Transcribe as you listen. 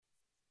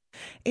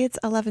It's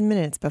 11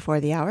 minutes before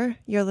the hour.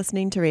 You're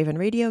listening to Raven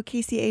Radio,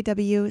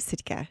 KCAW,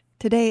 Sitka.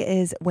 Today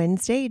is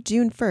Wednesday,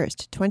 June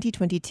 1st,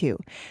 2022.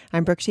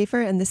 I'm Brooke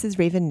Schaefer, and this is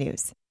Raven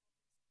News.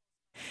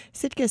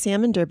 Sitka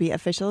Salmon Derby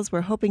officials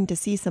were hoping to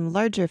see some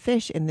larger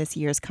fish in this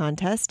year's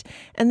contest,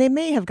 and they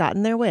may have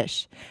gotten their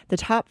wish. The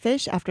top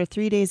fish after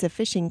 3 days of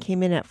fishing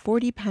came in at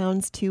 40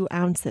 pounds 2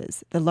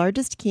 ounces, the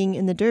largest king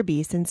in the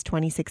Derby since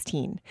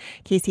 2016.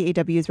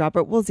 KCAW's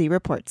Robert Woolsey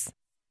reports.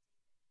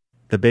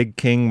 The big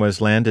king was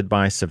landed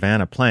by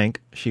Savannah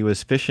Plank. She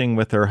was fishing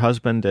with her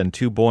husband and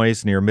 2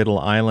 boys near Middle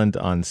Island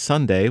on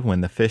Sunday when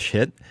the fish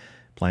hit.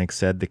 Plank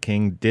said the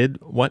king did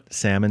what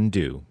salmon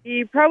do.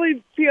 He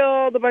probably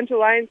peeled a bunch of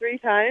line 3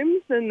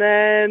 times and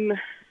then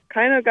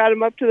kind of got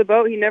him up to the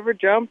boat. He never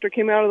jumped or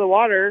came out of the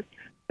water,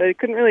 but I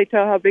couldn't really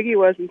tell how big he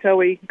was until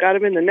we got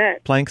him in the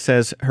net. Plank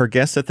says her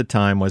guess at the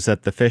time was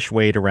that the fish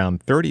weighed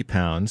around 30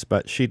 pounds,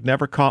 but she'd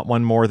never caught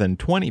one more than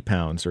 20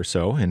 pounds or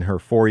so in her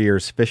 4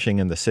 years fishing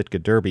in the Sitka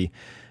Derby,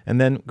 and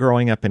then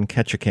growing up in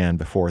Ketchikan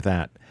before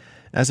that.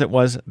 As it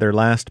was their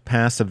last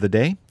pass of the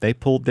day, they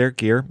pulled their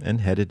gear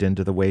and headed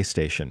into the weigh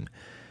station.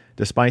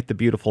 Despite the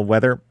beautiful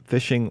weather,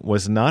 fishing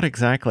was not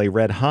exactly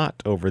red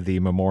hot over the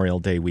Memorial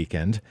Day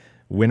weekend.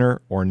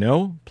 Winner or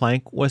no,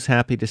 Plank was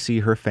happy to see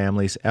her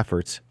family's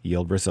efforts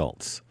yield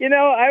results. You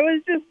know, I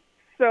was just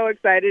so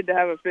excited to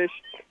have a fish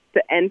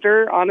to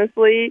enter,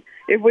 honestly.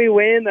 If we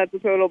win, that's a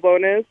total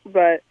bonus.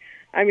 But,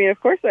 I mean, of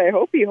course, I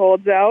hope he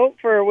holds out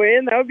for a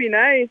win. That would be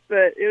nice,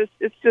 but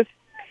it's just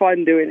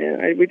fun doing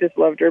it. We just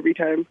love Derby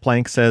time.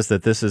 Plank says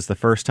that this is the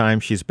first time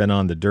she's been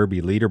on the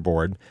Derby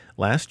leaderboard.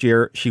 Last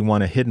year, she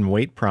won a hidden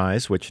weight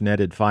prize, which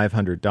netted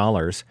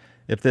 $500.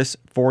 If this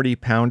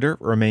 40-pounder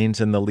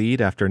remains in the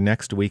lead after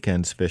next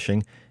weekend's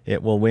fishing,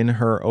 it will win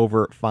her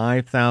over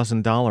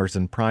 $5,000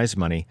 in prize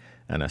money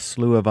and a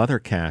slew of other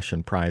cash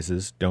and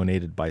prizes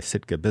donated by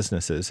Sitka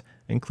businesses,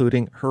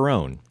 including her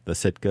own, the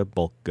Sitka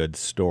Bulk Goods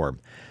Store.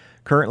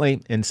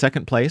 Currently in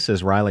second place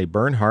is Riley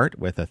Bernhardt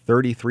with a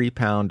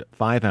 33-pound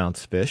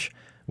 5-ounce fish,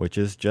 which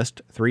is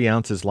just 3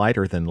 ounces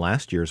lighter than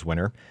last year's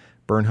winner.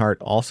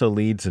 Bernhardt also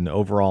leads in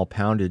overall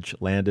poundage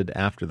landed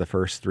after the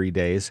first 3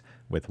 days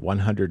with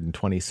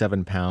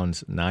 127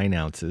 pounds 9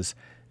 ounces.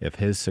 If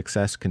his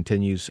success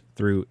continues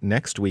through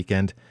next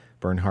weekend,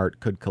 Bernhardt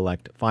could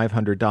collect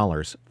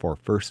 $500 for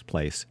first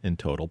place in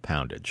total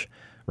poundage.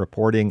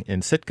 Reporting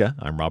in Sitka,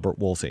 I'm Robert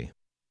Woolsey.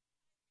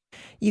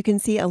 You can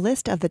see a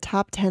list of the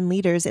top 10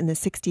 leaders in the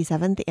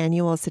 67th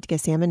Annual Sitka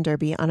Salmon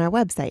Derby on our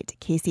website,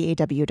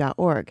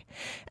 kcaw.org.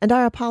 And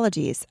our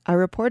apologies. Our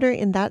reporter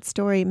in that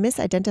story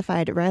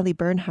misidentified Riley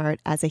Bernhardt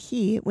as a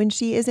he when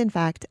she is in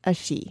fact a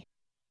she.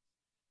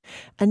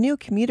 A new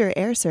commuter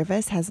air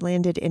service has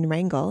landed in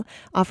Wrangell,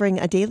 offering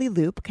a daily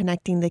loop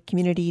connecting the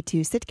community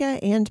to Sitka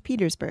and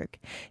Petersburg.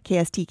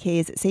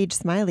 KSTK's Sage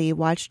Smiley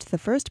watched the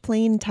first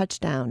plane touch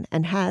down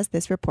and has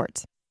this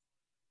report.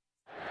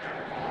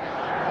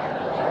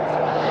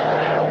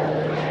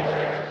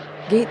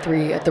 Gate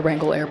 3 at the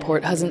Wrangell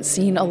Airport hasn't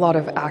seen a lot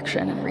of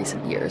action in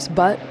recent years,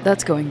 but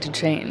that's going to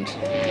change.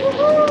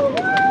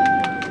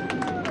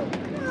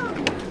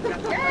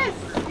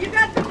 Yes! You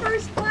got the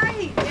first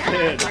flight!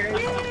 Yeah.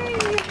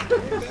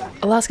 Yay!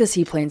 Alaska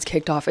Seaplanes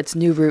kicked off its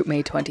new route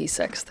May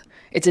 26th.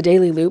 It's a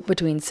daily loop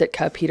between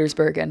Sitka,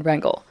 Petersburg, and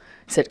Wrangell.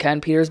 Sitka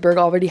and Petersburg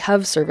already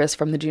have service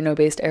from the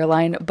Juneau-based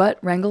airline, but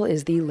Wrangell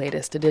is the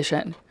latest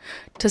addition.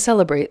 To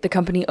celebrate, the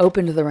company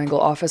opened the Wrangell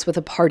office with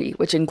a party,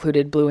 which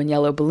included blue and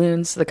yellow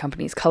balloons, the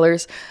company's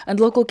colors, and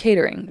local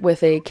catering,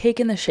 with a cake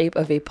in the shape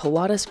of a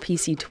Pilatus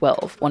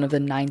PC-12, one of the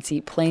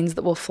 9-seat planes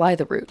that will fly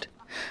the route.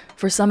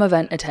 For some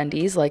event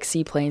attendees, like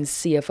Seaplanes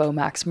CFO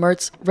Max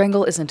Mertz,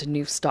 Wrangell isn't a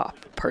new stop,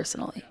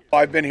 personally.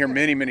 I've been here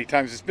many, many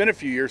times. It's been a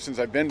few years since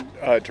I've been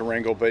to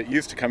Wrangell, but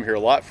used to come here a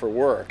lot for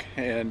work,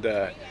 and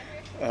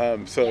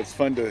so it's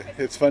fun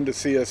to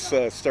see us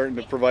starting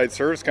to provide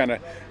service, kind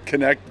of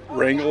connect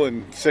Wrangell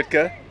and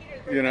Sitka,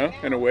 you know,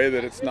 in a way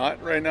that it's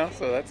not right now.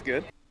 So that's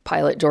good.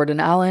 Pilot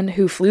Jordan Allen,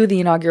 who flew the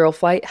inaugural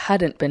flight,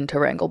 hadn't been to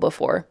Wrangell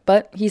before,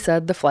 but he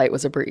said the flight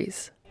was a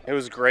breeze. It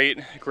was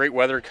great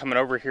weather coming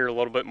over here. A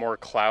little bit more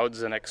clouds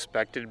than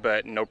expected,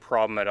 but no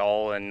problem at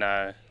all.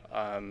 And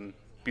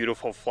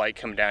beautiful flight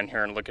coming down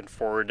here, and looking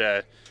forward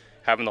to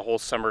having the whole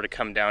summer to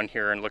come down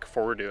here and look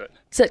forward to it.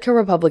 Sitka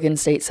Republican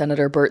State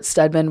Senator Bert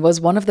Stedman was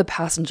one of the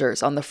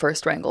passengers on the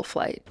first Wrangell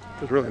flight.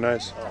 It was really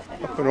nice.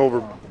 Up and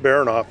over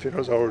Baranoff, you know,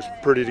 it's always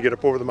pretty to get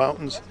up over the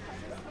mountains.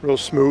 Real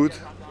smooth,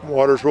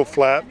 water's real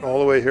flat all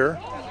the way here.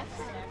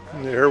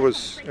 And the air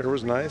was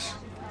nice.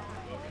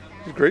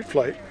 It was a great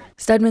flight.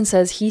 Stedman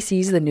says he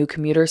sees the new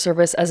commuter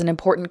service as an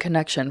important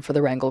connection for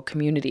the Wrangell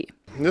community.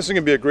 And this is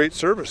going to be a great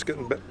service,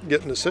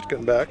 getting to Sitka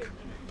and back.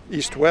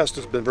 East-west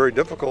has been very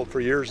difficult for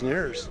years and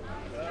years.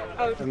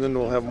 And then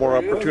we'll have more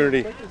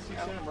opportunity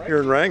here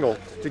in Wrangell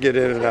to get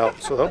in and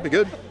out, so that'll be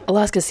good.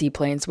 Alaska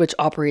Seaplanes, which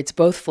operates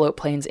both float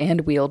planes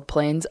and wheeled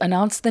planes,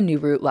 announced the new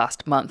route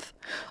last month.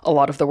 A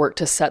lot of the work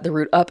to set the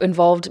route up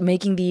involved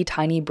making the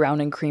tiny brown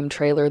and cream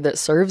trailer that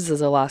serves as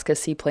Alaska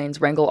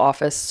Seaplanes' Wrangell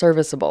office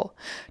serviceable.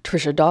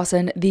 Tricia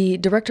Dawson, the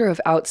director of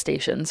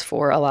outstations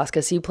for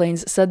Alaska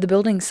Seaplanes, said the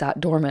building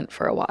sat dormant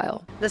for a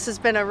while. This has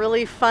been a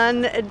really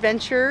fun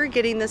adventure,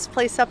 getting this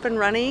place up and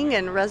running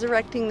and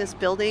resurrecting this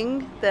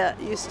building that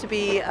used to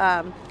be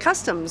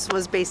Customs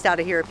was based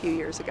out of here a few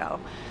years ago.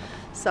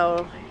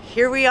 So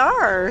here we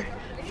are.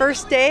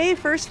 First day,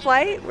 first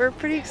flight. We're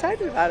pretty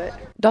excited about it.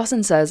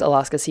 Dawson says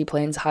Alaska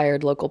Seaplanes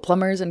hired local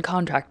plumbers and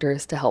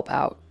contractors to help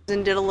out.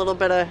 And did a little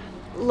bit of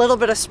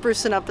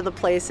sprucing up to the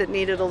place. It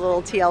needed a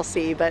little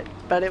TLC, but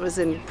it was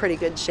in pretty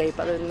good shape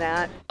other than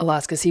that.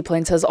 Alaska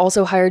Seaplanes has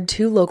also hired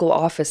 2 local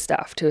office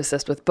staff to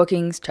assist with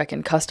bookings, check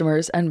in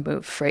customers, and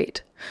move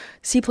freight.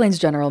 Seaplanes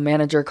General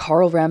Manager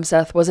Carl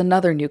Ramseth was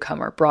another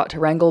newcomer brought to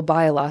Wrangell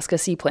by Alaska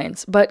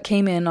Seaplanes, but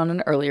came in on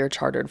an earlier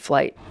chartered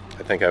flight.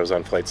 I think I was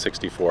on Flight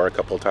 64 a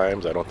couple of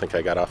times. I don't think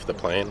I got off the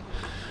plane,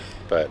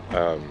 but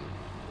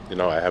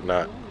I have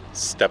not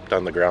stepped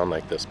on the ground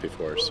like this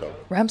before. So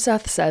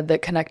Ramseth said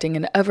that connecting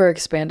an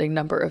ever-expanding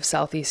number of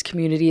Southeast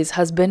communities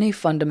has been a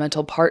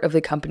fundamental part of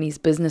the company's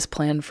business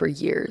plan for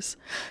years.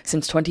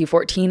 Since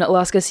 2014,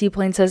 Alaska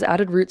Seaplanes has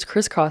added routes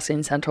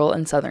crisscrossing Central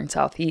and Southern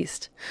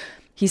Southeast.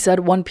 He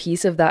said one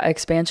piece of that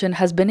expansion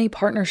has been a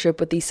partnership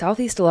with the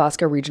Southeast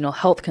Alaska Regional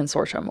Health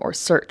Consortium, or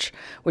SEARCH,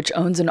 which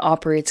owns and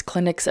operates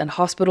clinics and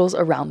hospitals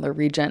around the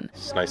region.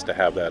 It's nice to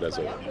have that as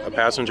a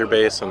passenger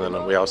base, and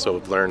then we also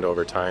have learned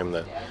over time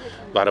that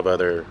a lot of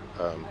other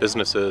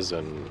businesses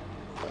and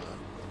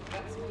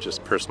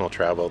just personal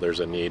travel, there's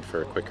a need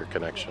for a quicker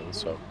connection.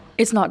 So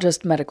it's not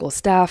just medical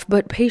staff,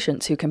 but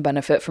patients who can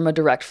benefit from a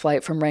direct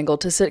flight from Wrangell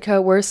to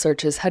Sitka, where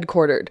SEARCH is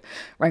headquartered.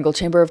 Wrangell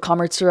Chamber of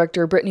Commerce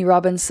Director Brittany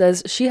Robbins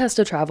says she has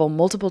to travel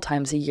multiple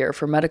times a year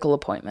for medical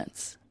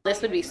appointments.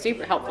 This would be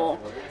super helpful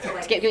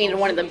to get you to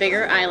one of the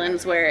bigger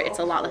islands where it's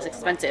a lot less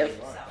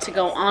expensive to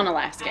go on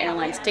Alaska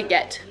Airlines to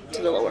get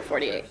to the lower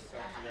 48.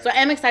 So I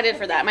am excited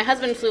for that. My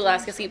husband flew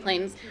Alaska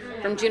Seaplanes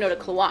from Juneau to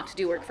Klawock to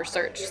do work for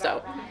SEARCH,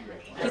 so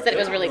he said it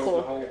was really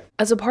cool.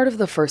 As a part of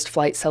the first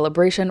flight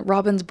celebration,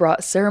 Robbins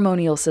brought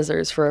ceremonial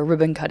scissors for a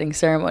ribbon-cutting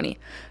ceremony.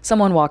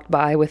 Someone walked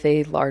by with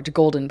a large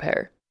golden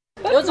pair.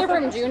 Those are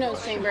from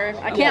Juneau's chamber.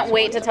 I can't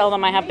wait to tell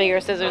them I have bigger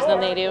scissors than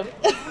they do.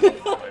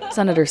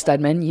 Senator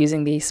Stedman,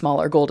 using the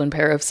smaller golden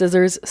pair of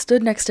scissors,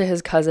 stood next to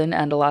his cousin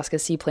and Alaska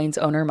Seaplanes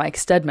owner Mike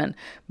Stedman,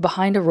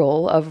 behind a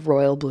roll of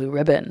royal blue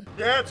ribbon.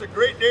 Yeah, it's a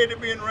great day to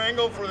be in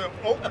Wrangell for the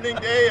opening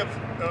day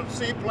of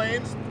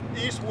Seaplanes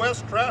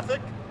east-west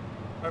traffic.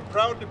 I'm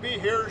proud to be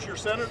here as your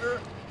senator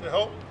to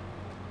help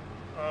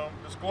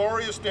this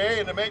glorious day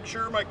and to make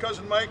sure my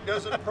cousin Mike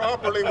does it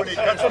properly when he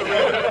cuts the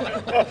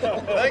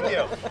ribbon. Thank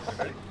you.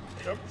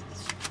 Yep.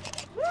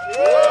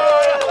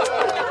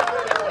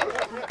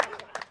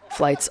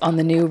 Flights on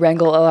the new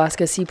Wrangell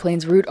Alaska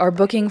Seaplanes route are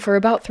booking for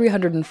about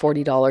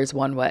 $340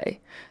 one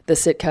way. The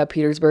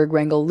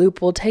Sitka-Petersburg-Wrangell loop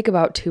will take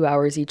about 2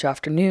 hours each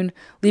afternoon,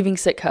 leaving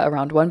Sitka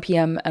around 1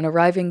 p.m. and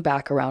arriving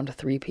back around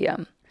 3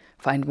 p.m.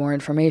 Find more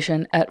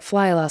information at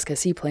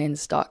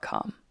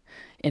flyalaskaseaplanes.com.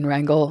 In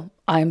Wrangell,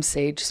 I'm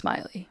Sage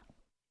Smiley.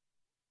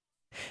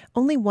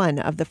 Only one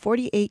of the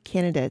 48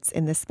 candidates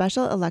in the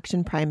special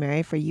election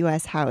primary for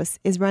U.S. House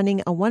is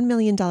running a $1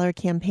 million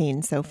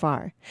campaign so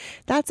far.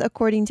 That's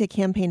according to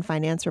campaign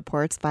finance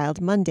reports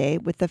filed Monday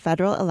with the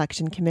Federal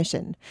Election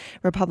Commission.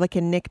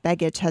 Republican Nick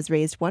Begich has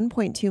raised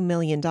 $1.2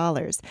 million,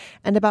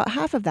 and about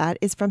half of that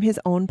is from his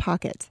own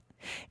pocket.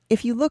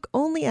 If you look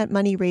only at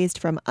money raised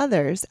from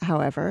others,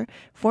 however,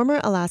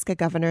 former Alaska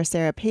Governor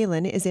Sarah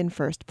Palin is in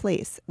first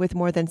place with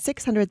more than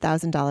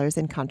 $600,000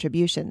 in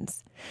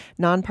contributions.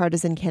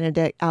 Nonpartisan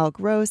candidate Al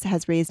Gross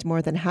has raised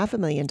more than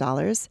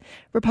 $500,000.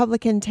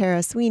 Republican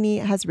Tara Sweeney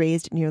has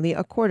raised nearly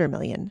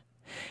 $250,000.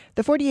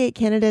 The 48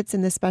 candidates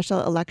in the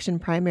special election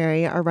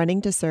primary are running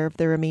to serve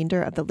the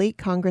remainder of the late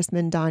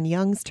Congressman Don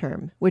Young's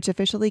term, which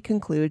officially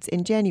concludes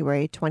in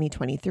January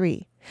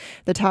 2023.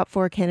 The top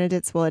 4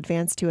 candidates will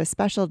advance to a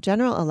special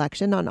general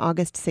election on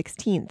August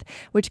 16th,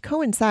 which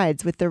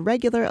coincides with the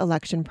regular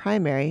election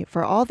primary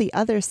for all the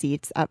other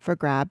seats up for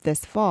grab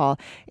this fall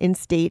in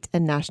state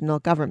and national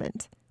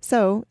government.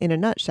 So, in a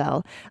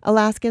nutshell,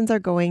 Alaskans are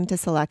going to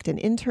select an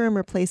interim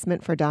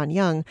replacement for Don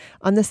Young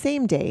on the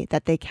same day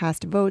that they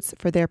cast votes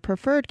for their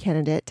preferred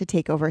candidate to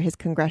take over his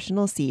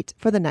congressional seat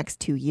for the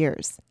next 2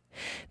 years.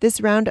 This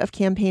round of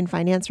campaign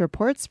finance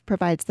reports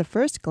provides the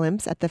first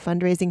glimpse at the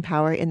fundraising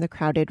power in the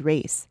crowded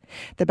race.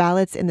 The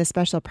ballots in the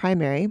special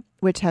primary,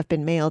 which have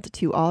been mailed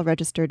to all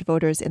registered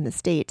voters in the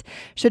state,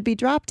 should be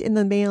dropped in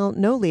the mail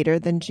no later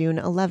than June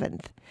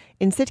 11th.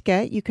 In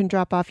Sitka, you can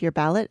drop off your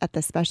ballot at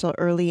the special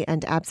early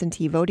and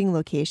absentee voting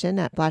location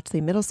at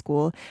Blatchley Middle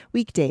School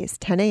weekdays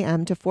 10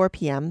 a.m. to 4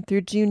 p.m.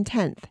 through June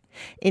 10th.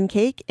 In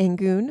Cake,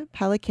 Angoon,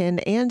 Pelican,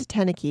 and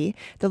Teneke,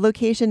 the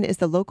location is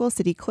the local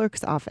city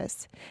clerk's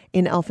office.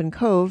 In Elfin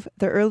Cove,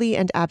 the early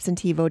and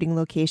absentee voting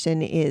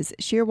location is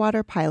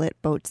Shearwater Pilot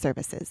Boat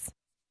Services.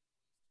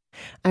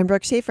 I'm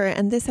Brooke Schaefer,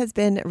 and this has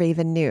been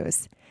Raven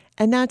News.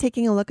 And now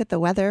taking a look at the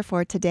weather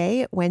for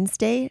today,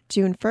 Wednesday,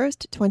 June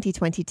 1st,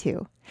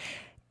 2022.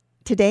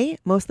 Today,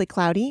 mostly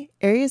cloudy,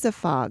 areas of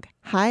fog,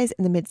 highs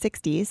in the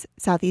mid-60s,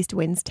 southeast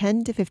winds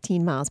 10 to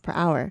 15 miles per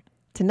hour.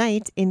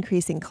 Tonight,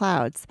 increasing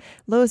clouds,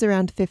 lows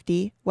around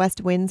 50,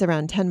 west winds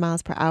around 10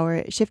 miles per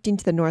hour, shifting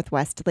to the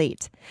northwest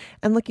late.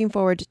 And looking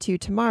forward to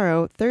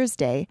tomorrow,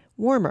 Thursday,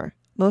 warmer,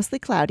 mostly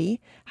cloudy,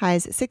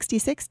 highs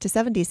 66 to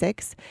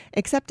 76,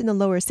 except in the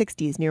lower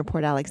 60s near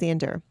Port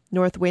Alexander.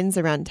 North winds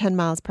around 10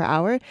 miles per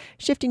hour,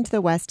 shifting to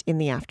the west in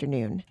the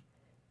afternoon.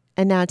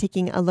 And now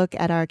taking a look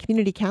at our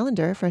community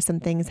calendar for some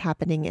things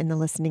happening in the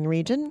listening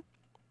region.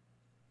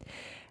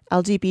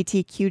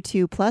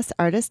 LGBTQ2+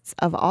 artists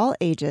of all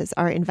ages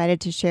are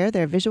invited to share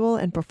their visual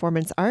and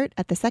performance art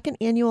at the second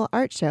annual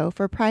art show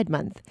for Pride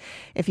Month.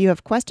 If you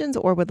have questions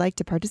or would like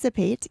to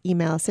participate,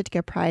 email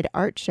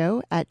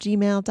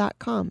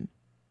sitkaprideartshow@gmail.com.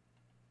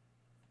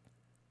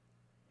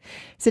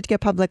 Sitka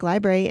Public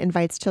Library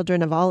invites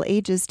children of all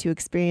ages to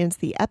experience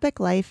the epic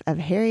life of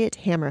Harriet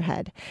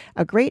Hammerhead,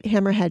 a great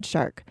hammerhead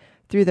shark,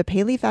 through the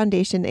Paley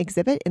Foundation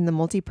exhibit in the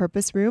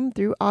multipurpose room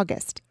through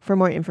August. For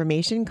more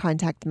information,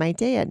 contact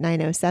Maite at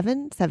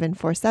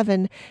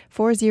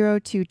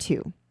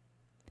 907-747-4022.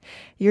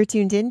 You're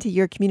tuned in to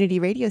your community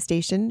radio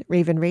station,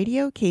 Raven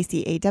Radio,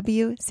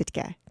 KCAW,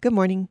 Sitka. Good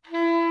morning.